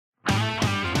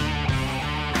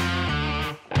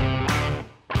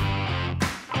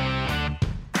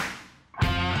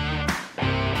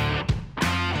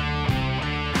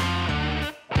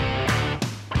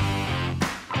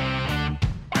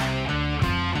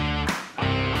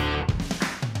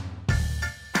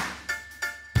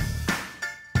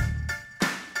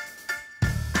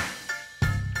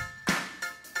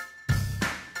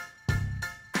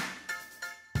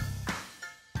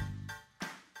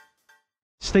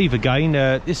Steve again.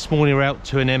 This morning we're out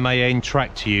to an MAN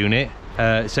tractor unit.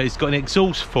 So it's got an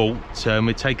exhaust fault.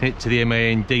 We're taking it to the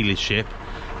MAN dealership.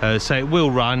 So it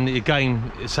will run again.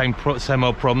 Same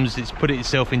old problems. It's put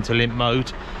itself into limp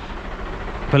mode.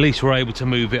 Police were able to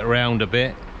move it around a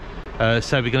bit.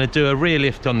 So we're going to do a rear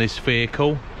lift on this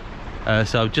vehicle.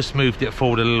 So I've just moved it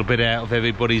forward a little bit out of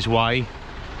everybody's way.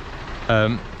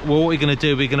 Well, what we're going to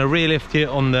do, we're going to rear lift it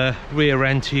on the rear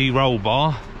anti-roll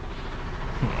bar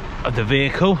of the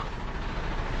vehicle.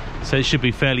 So it should be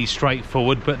fairly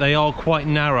straightforward, but they are quite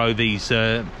narrow, these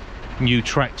new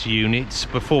tractor units.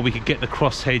 Before we could get the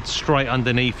crosshead straight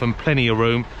underneath and plenty of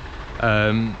room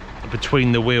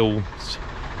between the wheels,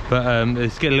 but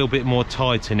it's getting a little bit more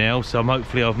tighter now, so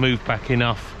hopefully I've moved back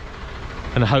enough,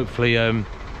 and hopefully I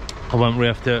won't really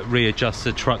have to readjust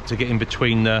the truck to get in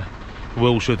between the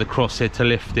wheels with the crosshead to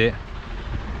lift it.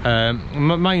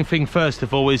 Main thing first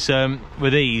of all is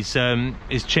with these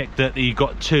is check that you've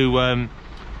got two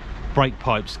brake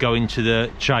pipes go into the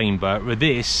chamber. With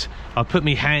this, I put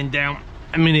my hand down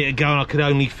a minute ago and I could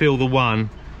only feel the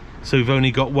one, so we've only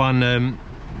got one.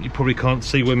 You probably can't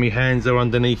see when my hands are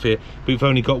underneath it, but we've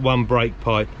only got one brake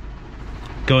pipe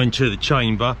going to the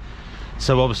chamber.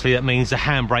 So obviously that means the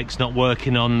handbrake's not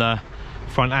working on the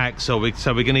front axle,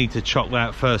 so we're going to need to chock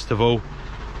that first of all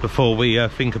before we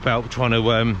think about trying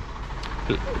to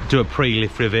do a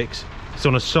pre-lift with it. It's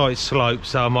on a slight slope,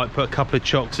 so I might put a couple of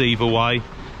chocks either way.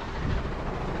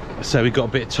 So we've got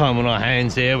a bit of time on our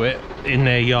hands here. We're in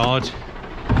their yard,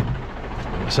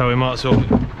 so we might as well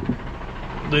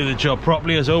do the job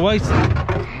properly as always.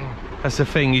 That's the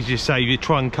thing, is you say if you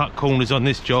try and cut corners on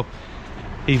this job,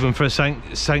 even for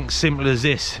something simple as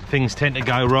this, things tend to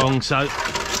go wrong. So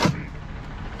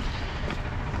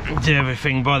do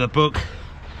everything by the book,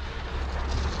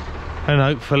 and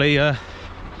hopefully the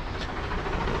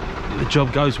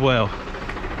job goes well.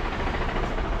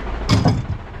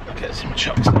 Get some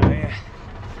chocks in here.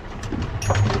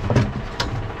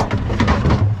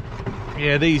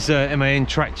 Yeah, these MAN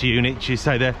tractor units, you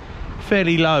say they're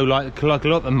fairly low, like a lot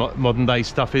of the modern day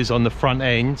stuff is on the front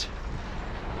end.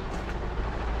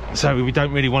 So we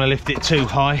don't really want to lift it too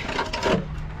high.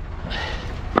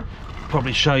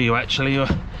 Probably show you actually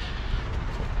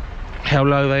how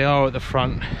low they are at the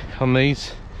front on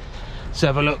these. Let's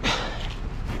have a look.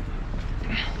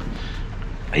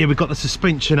 Here we've got the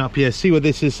suspension up here. See where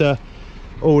this has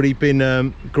already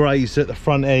been grazed at the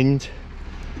front end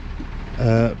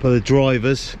by the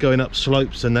drivers going up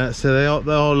slopes and that. So they are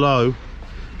low,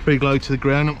 pretty low to the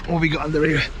ground. And what have we got under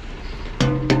here?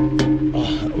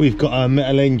 We've got a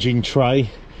metal engine tray,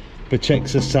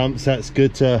 protects the sumps. That's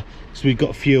good. So we've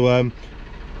got a few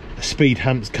speed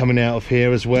humps coming out of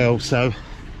here as well, so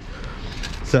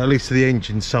at least the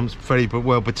engine sump's very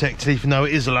well protected, even though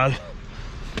it is low.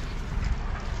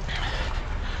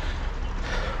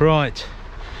 Right,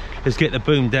 let's get the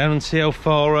boom down and see how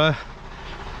far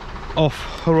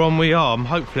off or on we are.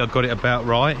 Hopefully I've got it about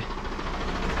right.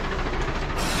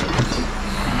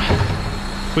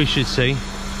 We should see.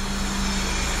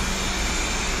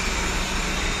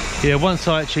 Yeah, once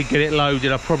I actually get it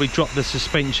loaded, I'll probably drop the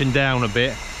suspension down a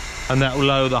bit, and that will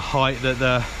lower the height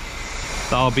that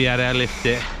I'll be able to lift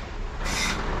it.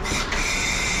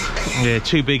 Yeah,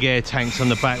 two big air tanks on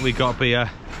the back we've got to be a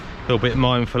little bit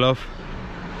mindful of.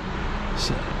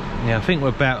 So, yeah, I think we're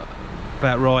about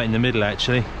right in the middle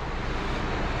actually.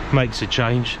 Makes a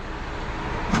change.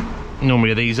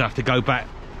 Normally these have to go back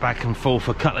and forth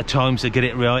a couple of times to get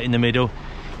it right in the middle.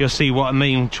 You'll see what I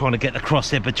mean, trying to get the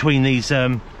crosshead between these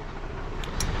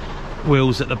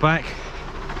wheels at the back.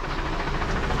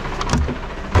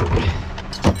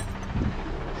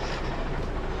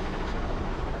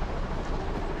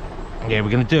 Yeah,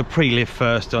 we're going to do a pre-lift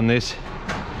first on this.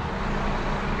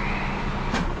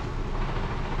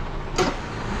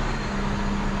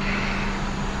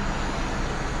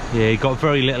 Yeah, you've got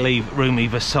very little room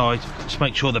either side. Just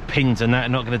make sure the pins and that are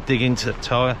not going to dig into the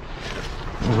tyre.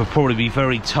 It will probably be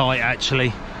very tight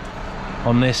actually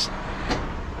on this.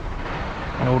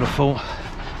 I would have thought.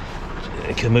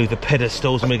 You can move the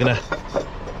pedestals, and we're going to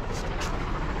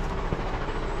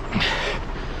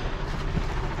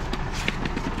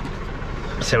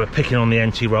so we're picking on the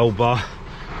anti-roll bar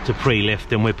to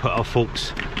pre-lift, and we put our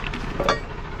forks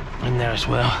in there as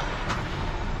well.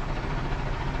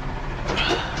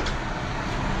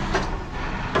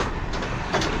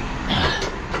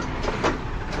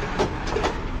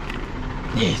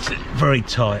 Yeah, it's very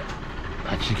tight.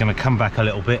 Actually going to come back a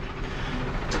little bit.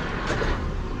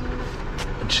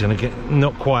 Just going to get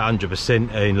not quite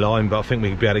 100% in line, but I think we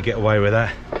can be able to get away with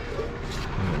that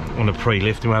on a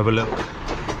pre-lift, and we'll have a look.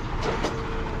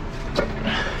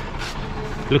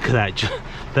 Look at that,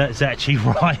 that's actually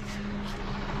right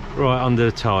under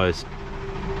the tyres.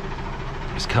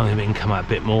 It's coming in, come out a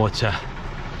bit more to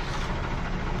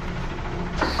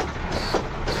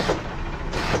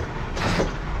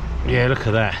yeah, look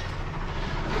at that.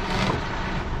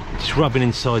 Just rubbing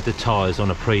inside the tyres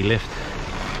on a pre-lift.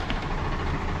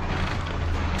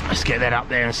 Let's get that up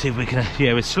there and see if we can.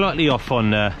 Yeah, we're slightly off on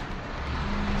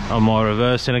my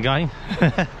reversing again.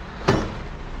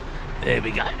 There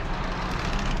we go.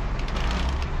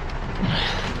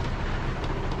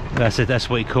 That's it. That's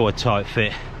what you call a tight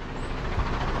fit.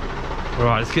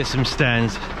 Right, let's get some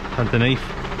stands underneath.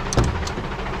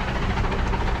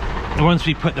 And once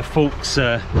we put the forks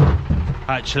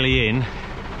actually in,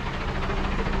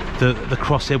 the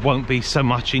crosshead won't be so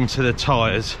much into the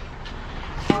tyres.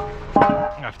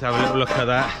 I have to have a little look at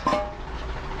that.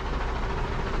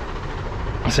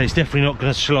 So it's definitely not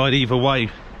going to slide either way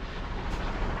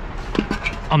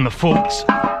on the forks.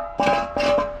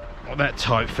 Not that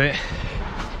tight fit.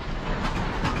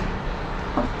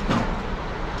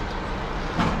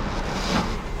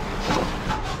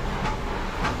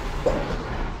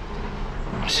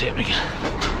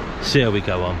 See how we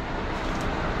go on.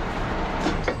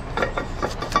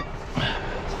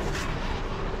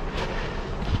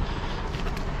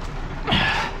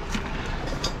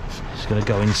 Just going to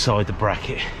go inside the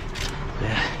bracket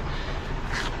there.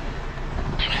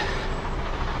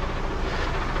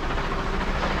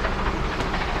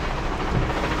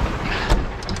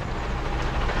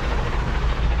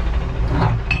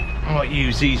 I might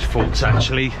use these forks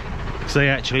actually, because they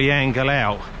actually angle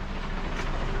out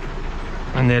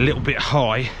and they're a little bit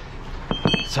high,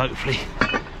 so hopefully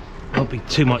won't be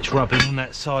too much rubbing on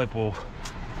that sidewall.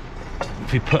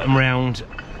 If we put them round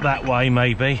that way,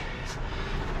 maybe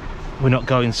we're not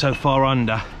going so far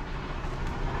under,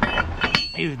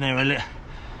 even they're a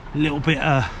little bit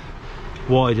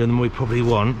wider than we probably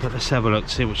want. But let's have a look,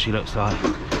 see what she looks like.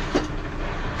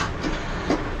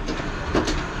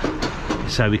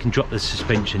 So we can drop the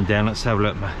suspension down. Let's have a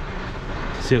look,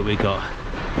 see what we got.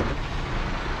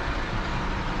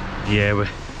 Yeah,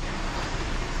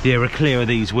 we're clear of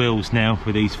these wheels now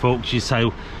with these forks. You say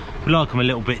we like them a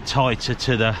little bit tighter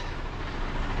to the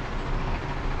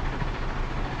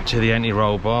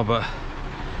anti-roll bar, but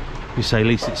you say at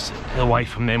least it's away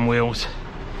from them wheels.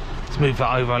 Let's move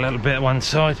that over a little bit at one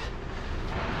side.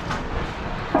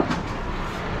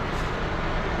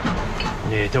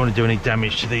 Yeah, don't want to do any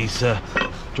damage to these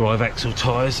drive axle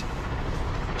tyres.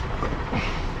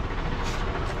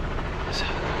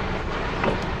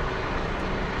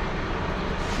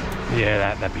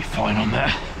 Yeah, that'd be fine on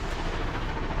that.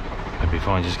 That'd be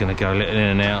fine. Just going to go a little in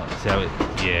and out. See how it?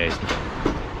 Yeah,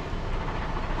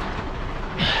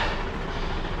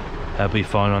 that'd be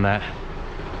fine on that.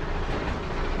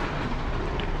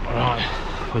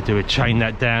 Right, we'll do a chain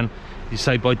that down. You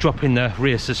say by dropping the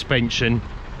rear suspension,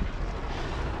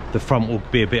 the front will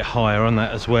be a bit higher on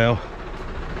that as well.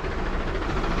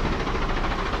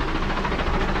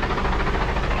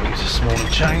 Use the smaller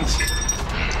chains.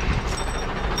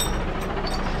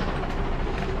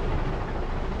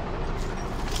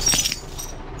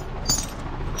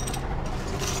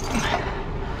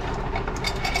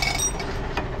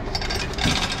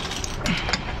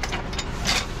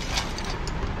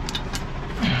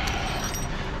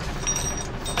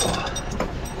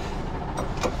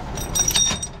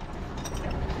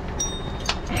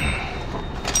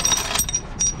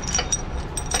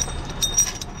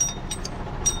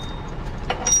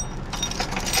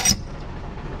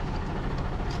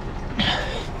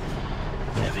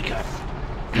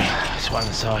 One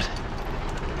side.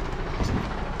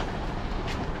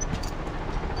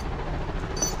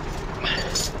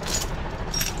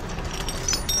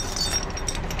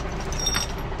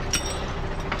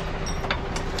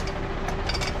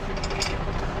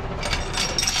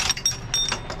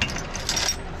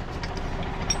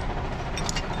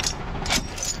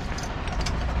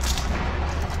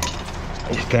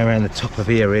 Just go around the top of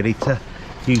here really to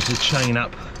use the chain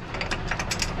up.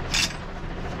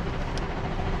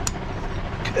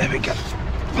 There we go.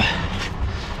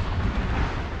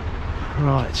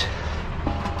 Right.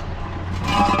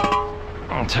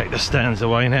 I'll take the stands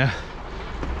away now.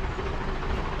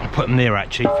 I'll put them there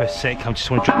actually for a sec. I just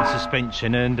want to drop the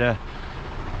suspension, and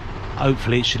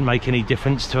hopefully it shouldn't make any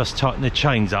difference to us tightening the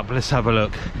chains up. But let's have a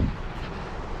look.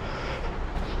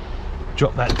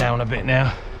 Drop that down a bit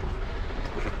now.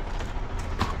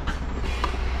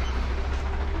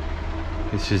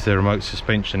 This is the remote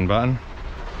suspension button.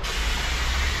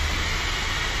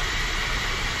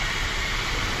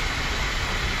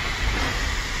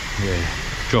 Yeah,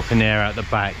 dropping air out the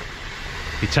back.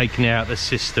 You're taking air out the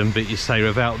system, but you say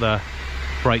without the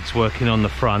brakes working on the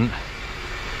front.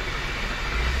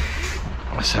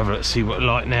 Let's have a look, see what it's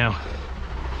like now.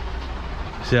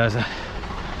 See, I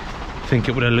think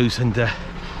it would have loosened the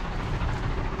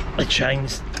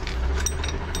chains.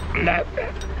 No,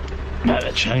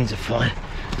 the chains are fine.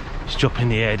 Just dropping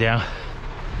the air down.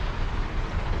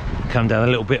 Come down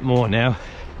a little bit more now.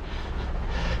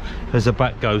 As the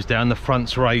back goes down, the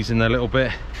front's raising a little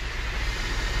bit.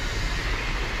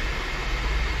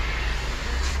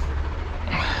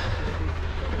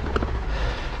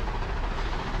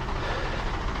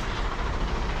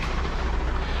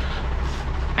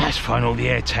 Let's find all the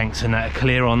air tanks and that are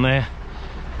clear on there.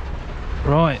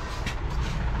 Right.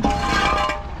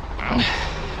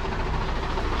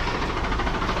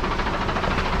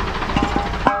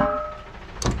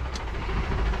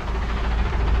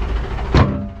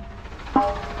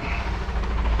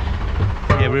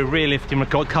 We're rear lifting, we've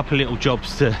got a couple of little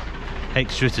jobs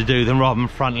extra to do then rather than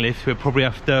front lift. We'll probably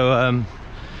have to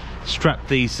strap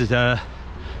these side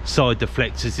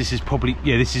deflectors. This is probably,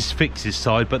 yeah, this is Fix's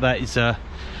side, but that is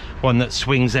one that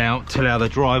swings out to allow the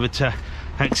driver to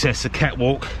access the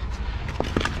catwalk.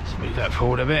 Let's move that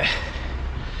forward a bit.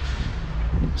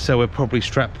 So we'll probably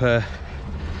strap that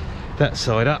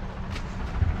side up.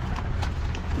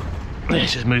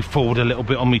 Let's just move forward a little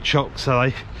bit on my chock, so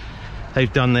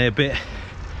they've done their bit.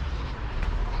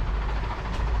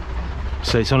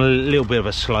 So it's on a little bit of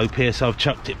a slope here, so I've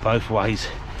chucked it both ways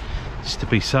just to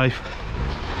be safe.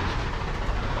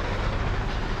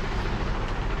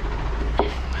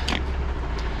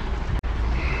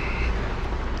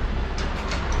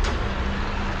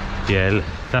 Yeah,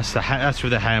 that's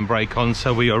with the handbrake on,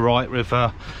 so we are right with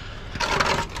our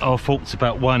faults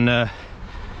about one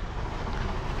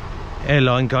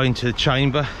airline going to the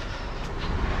chamber.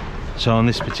 So on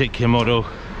this particular model,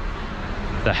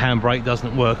 the handbrake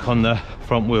doesn't work on the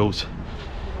front wheels,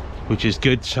 which is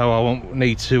good, so I won't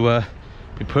need to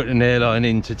be putting an airline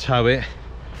in to tow it.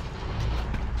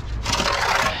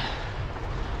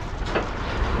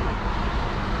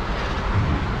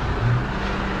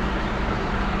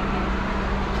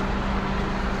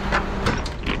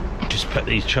 Just put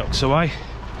these chocks away.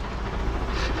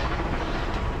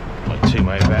 Not too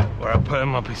worried about where I put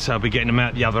them, so I'll be getting them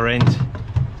out the other end.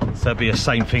 So that'll be the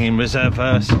same thing in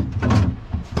reverse.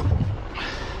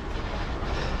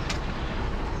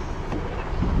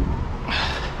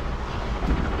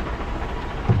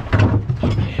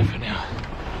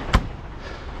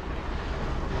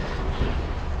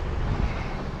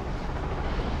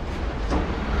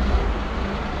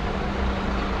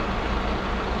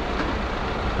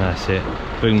 That's it,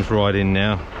 boom's right in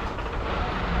now.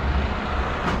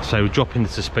 So we're dropping the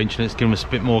suspension, it's giving us a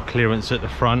bit more clearance at the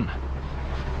front.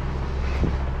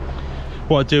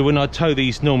 What I do when I tow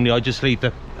these, normally I just leave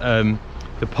the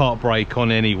park brake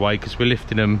on anyway, because we're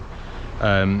lifting them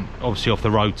obviously off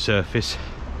the road surface.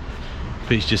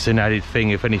 But it's just an added thing,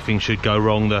 if anything should go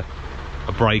wrong, a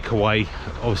breakaway,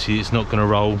 obviously it's not going to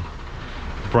roll.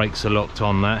 The brakes are locked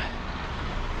on that.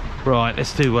 Right,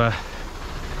 let's do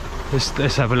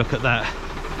let's have a look at that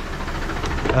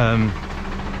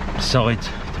side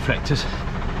deflectors.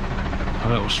 A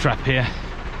little strap here.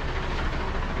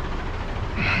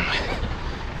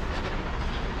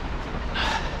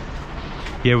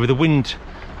 Yeah, with the wind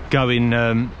going,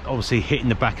 obviously hitting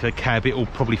the back of the cab, it will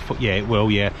probably, yeah, it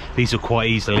will, yeah. These will quite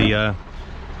easily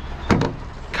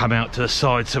come out to the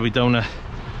side, so we don't want to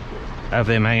have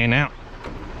them hanging out.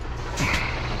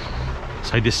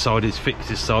 So this side is fixed,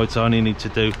 this side, so I only need to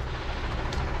do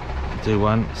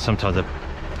one. Sometimes I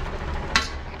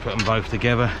put them both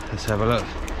together. Let's have a look.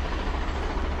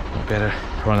 I better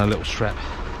run a little strap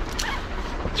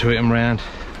to it and round.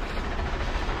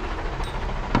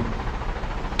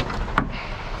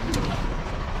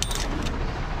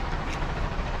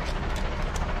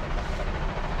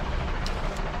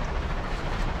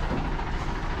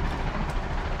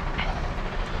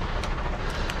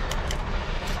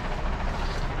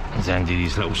 There's handy,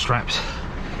 these little straps.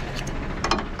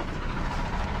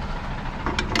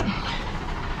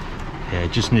 Yeah,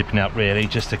 just nipping up really,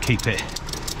 just to keep it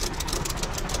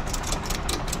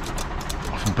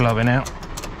from blowing out.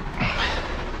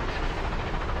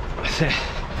 That's it.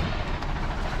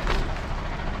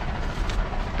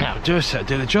 That'll do us, that'll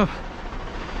do the job.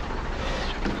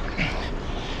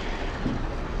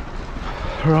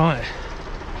 Right.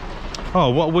 Oh,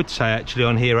 what I would say actually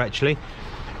on here,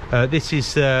 this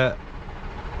is the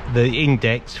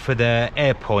index for the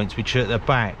air points, which are at the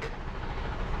back.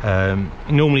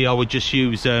 Normally I would just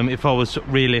use, if I was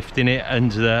rear lifting it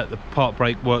and the park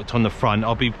brake worked on the front,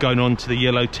 I'll be going on to the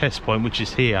yellow test point, which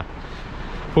is here.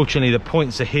 Fortunately the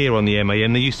points are here on the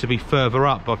MAN. They used to be further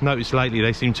up. I've noticed lately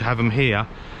they seem to have them here,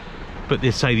 but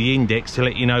they say the index to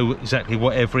let you know exactly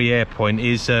what every air point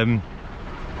is at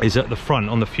the front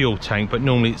on the fuel tank. But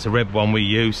normally it's the red one we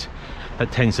use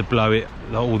that tends to blow it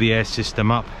all the air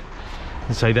system up,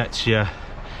 and so that's your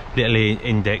little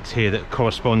index here that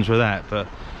corresponds with that. But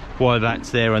why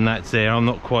that's there and that's there, I'm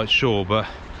not quite sure, but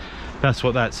that's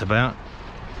what that's about.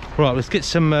 Right, let's get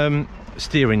some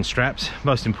steering straps.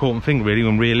 Most important thing really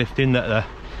when rear lifting, that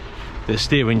the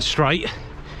steering straight,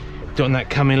 don't want that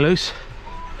coming loose.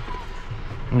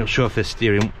 I'm not sure if the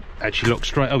steering actually locks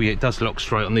straight. Oh yeah, it does lock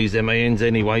straight on these MANs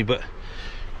anyway, but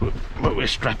we'll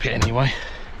strap it anyway.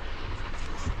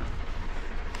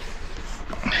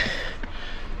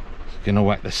 Gonna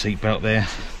whack the seatbelt there,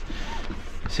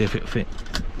 see if it'll fit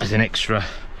as an extra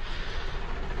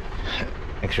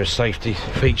safety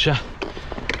feature.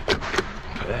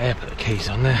 Put the keys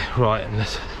on there. Right, and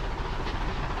let's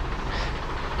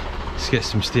get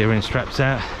some steering straps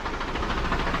out.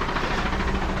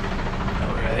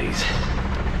 Oh, where are these?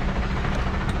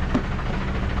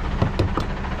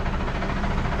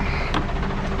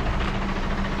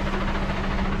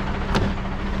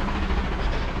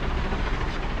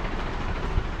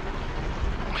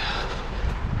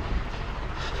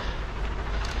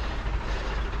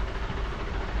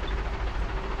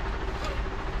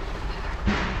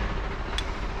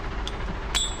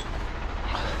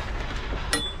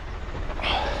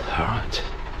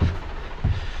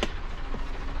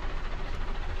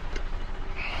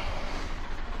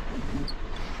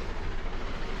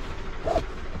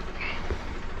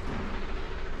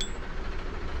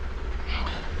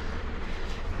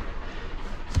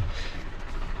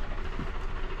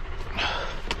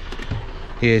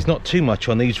 Yeah, there's not too much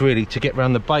on these really to get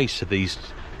around the base of these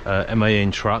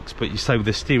MAN trucks, but you say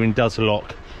the steering does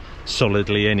lock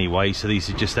solidly anyway, so these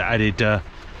are just the added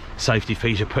safety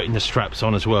feature, putting the straps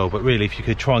on as well. But really, if you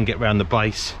could try and get around the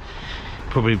base,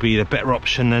 probably be the better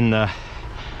option than the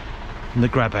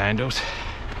grab handles.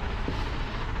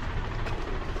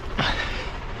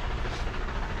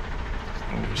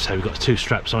 So we've got 2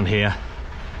 straps on here,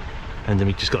 and then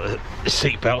we've just got the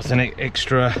seat belts and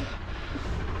extra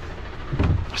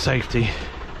safety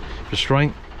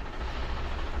restraint.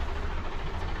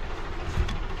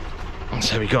 And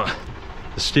so we got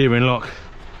the steering lock,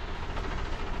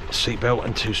 seat belt,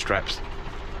 and 2 straps.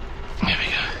 There we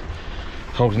go,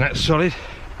 holding that solid.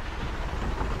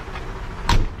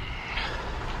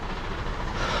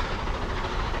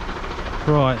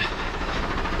 Right,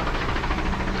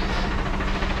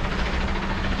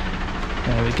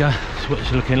 there we go. That's what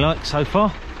it's looking like so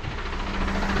far.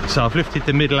 So I've lifted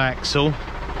the middle axle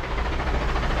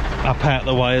up out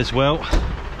the way as well.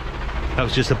 That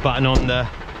was just a button on the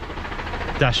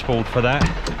dashboard for that.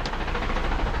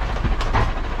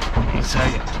 So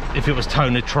if it was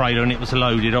towing a trailer and it was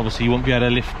loaded, obviously you won't be able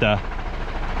to lift the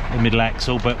middle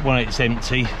axle, but when it's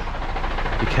empty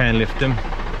you can lift them.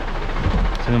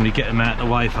 So I'm going to get them out of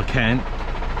the way if I can.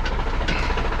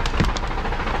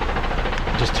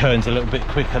 It just turns a little bit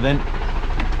quicker then.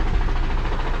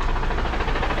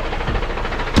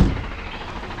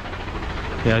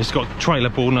 Yeah, I just got a trailer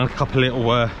board and a couple of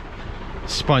little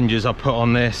sponges I put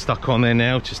on there, stuck on there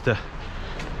now, just to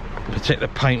protect the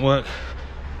paintwork.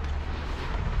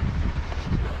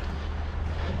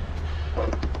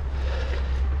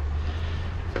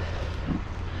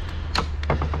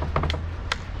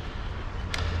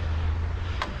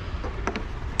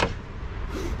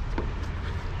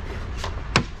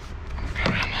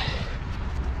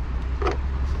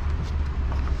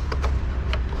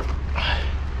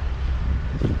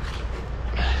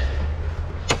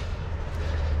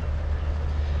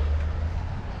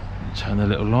 Turn the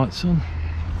little lights on.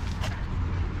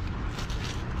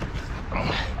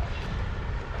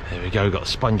 There we go, got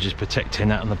sponges protecting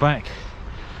that on the back.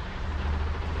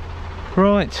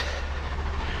 Right,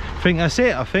 I think that's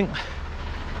it, I think.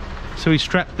 So we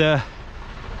strapped the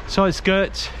side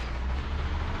skirts,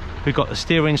 we've got the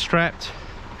steering strapped,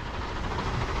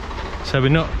 so we're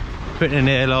not putting an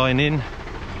airline in,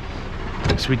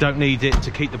 so we don't need it to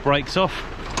keep the brakes off.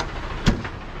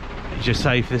 Just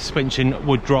say if the suspension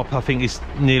would drop, I think it's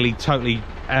nearly totally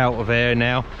out of air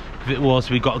now. If it was,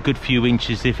 we got a good few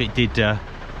inches if it did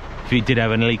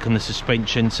have a leak on the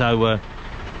suspension, so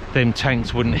them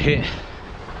tanks wouldn't hit.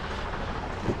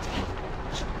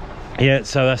 Yeah,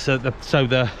 so that's so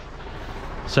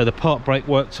the park brake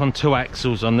works on 2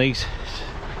 axles on these,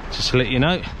 just to let you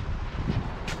know,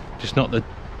 just not the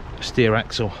steer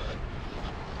axle.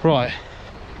 Right,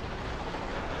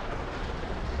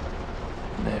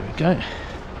 there we go.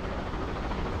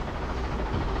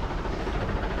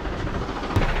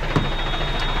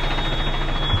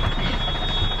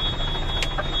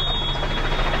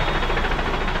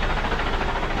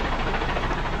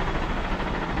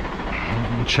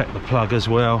 check the plug as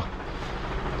well,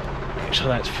 make sure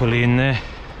that's fully in there.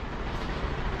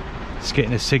 It's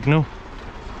getting a signal.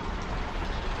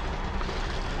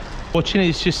 Watching it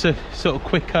is just a sort of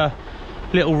quick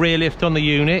little rear lift on the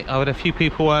unit. I had a few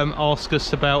people ask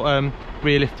us about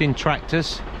rear lifting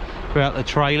tractors throughout the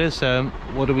trailers.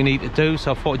 What do we need to do?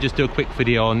 So I thought I'd just do a quick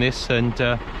video on this, and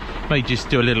maybe just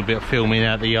do a little bit of filming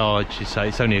out the yard. You say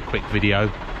it's only a quick video.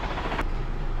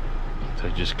 So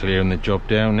just clearing the job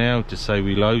down now to say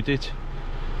we loaded,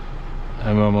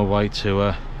 and we're on my way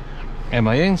to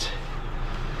MAN's.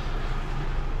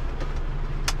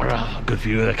 Right, good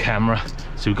view of the camera.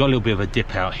 So we've got a little bit of a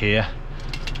dip out here,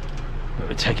 but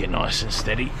we'll take it nice and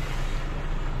steady.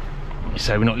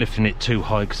 So we're not lifting it too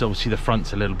high because obviously the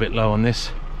front's a little bit low on this.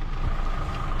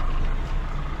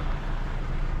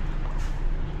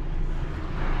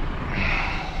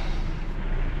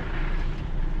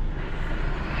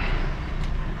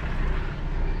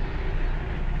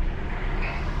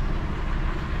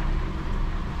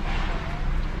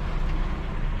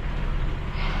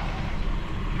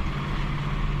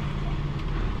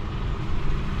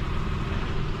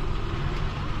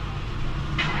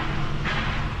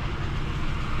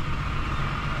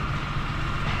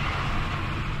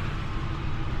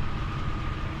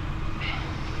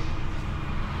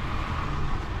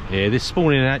 Yeah, this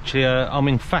morning actually I'm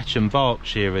in Thatcham,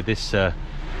 Berkshire with this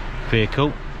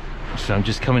vehicle. So I'm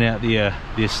just coming out the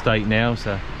estate now,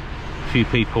 so a few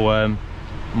people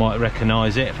might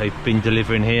recognise it if they've been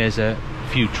delivering here. There's a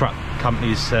few truck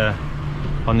companies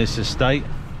on this estate,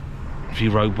 a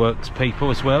few roadworks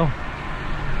people as well.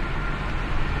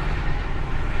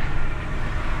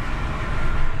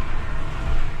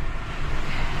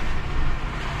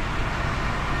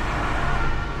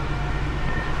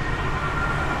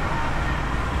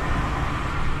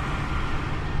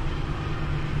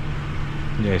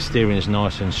 Yeah, steering is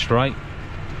nice and straight.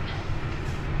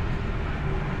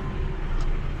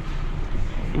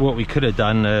 What we could have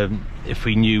done if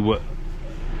we knew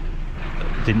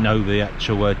didn't know the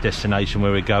actual destination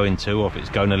where we're going to, or if it's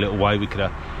going a little way, we could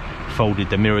have folded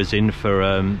the mirrors in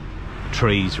for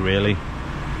trees, really,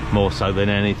 more so than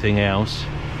anything else.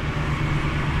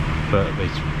 But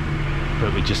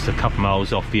we're just a couple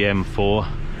miles off the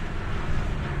M4.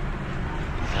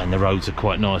 And the roads are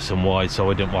quite nice and wide, so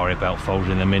I don't worry about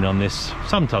folding them in on this.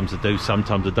 Sometimes I do,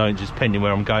 sometimes I don't, just depending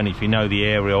where I'm going. If you know the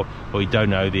area or you don't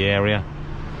know the area,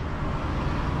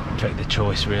 take the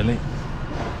choice really.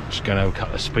 Just going over a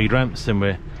couple of speed ramps, then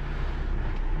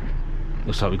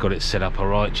looks like we've got it set up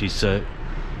alright. She's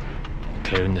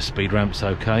clearing the speed ramps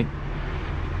okay.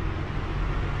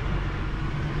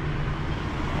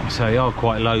 So they are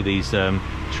quite low, these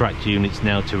tracked units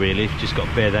now to rear lift. Just got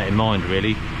to bear that in mind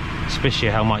really. Especially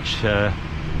how much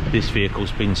this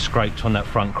vehicle's been scraped on that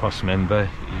front cross member.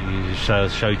 I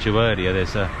showed you earlier,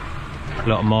 there's a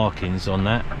lot of markings on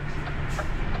that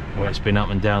where it's been up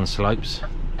and down slopes.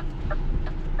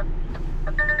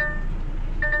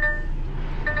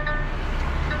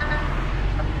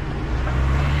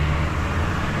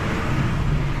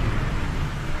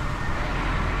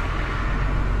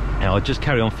 Now I'll just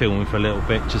carry on filming for a little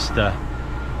bit, just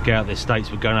get out the States.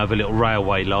 We're going over a little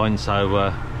railway line,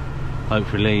 so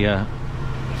hopefully a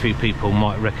few people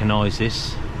might recognise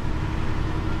this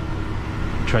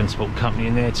transport company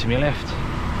in there to my left.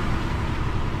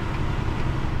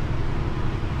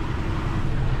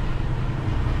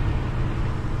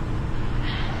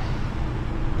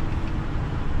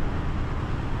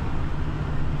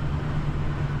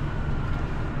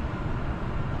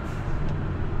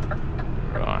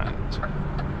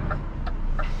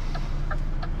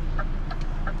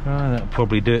 That'll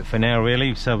probably do it for now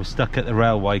really. So we're stuck at the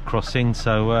railway crossing,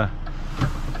 so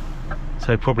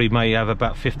probably may have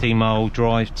about 15-mile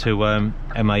drive to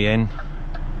MAN,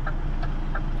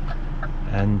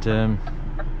 and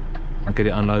I'll get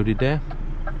it unloaded there.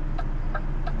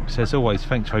 So as always,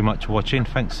 thanks very much for watching.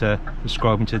 Thanks for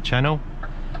subscribing to the channel.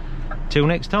 Till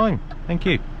next time, thank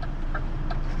you.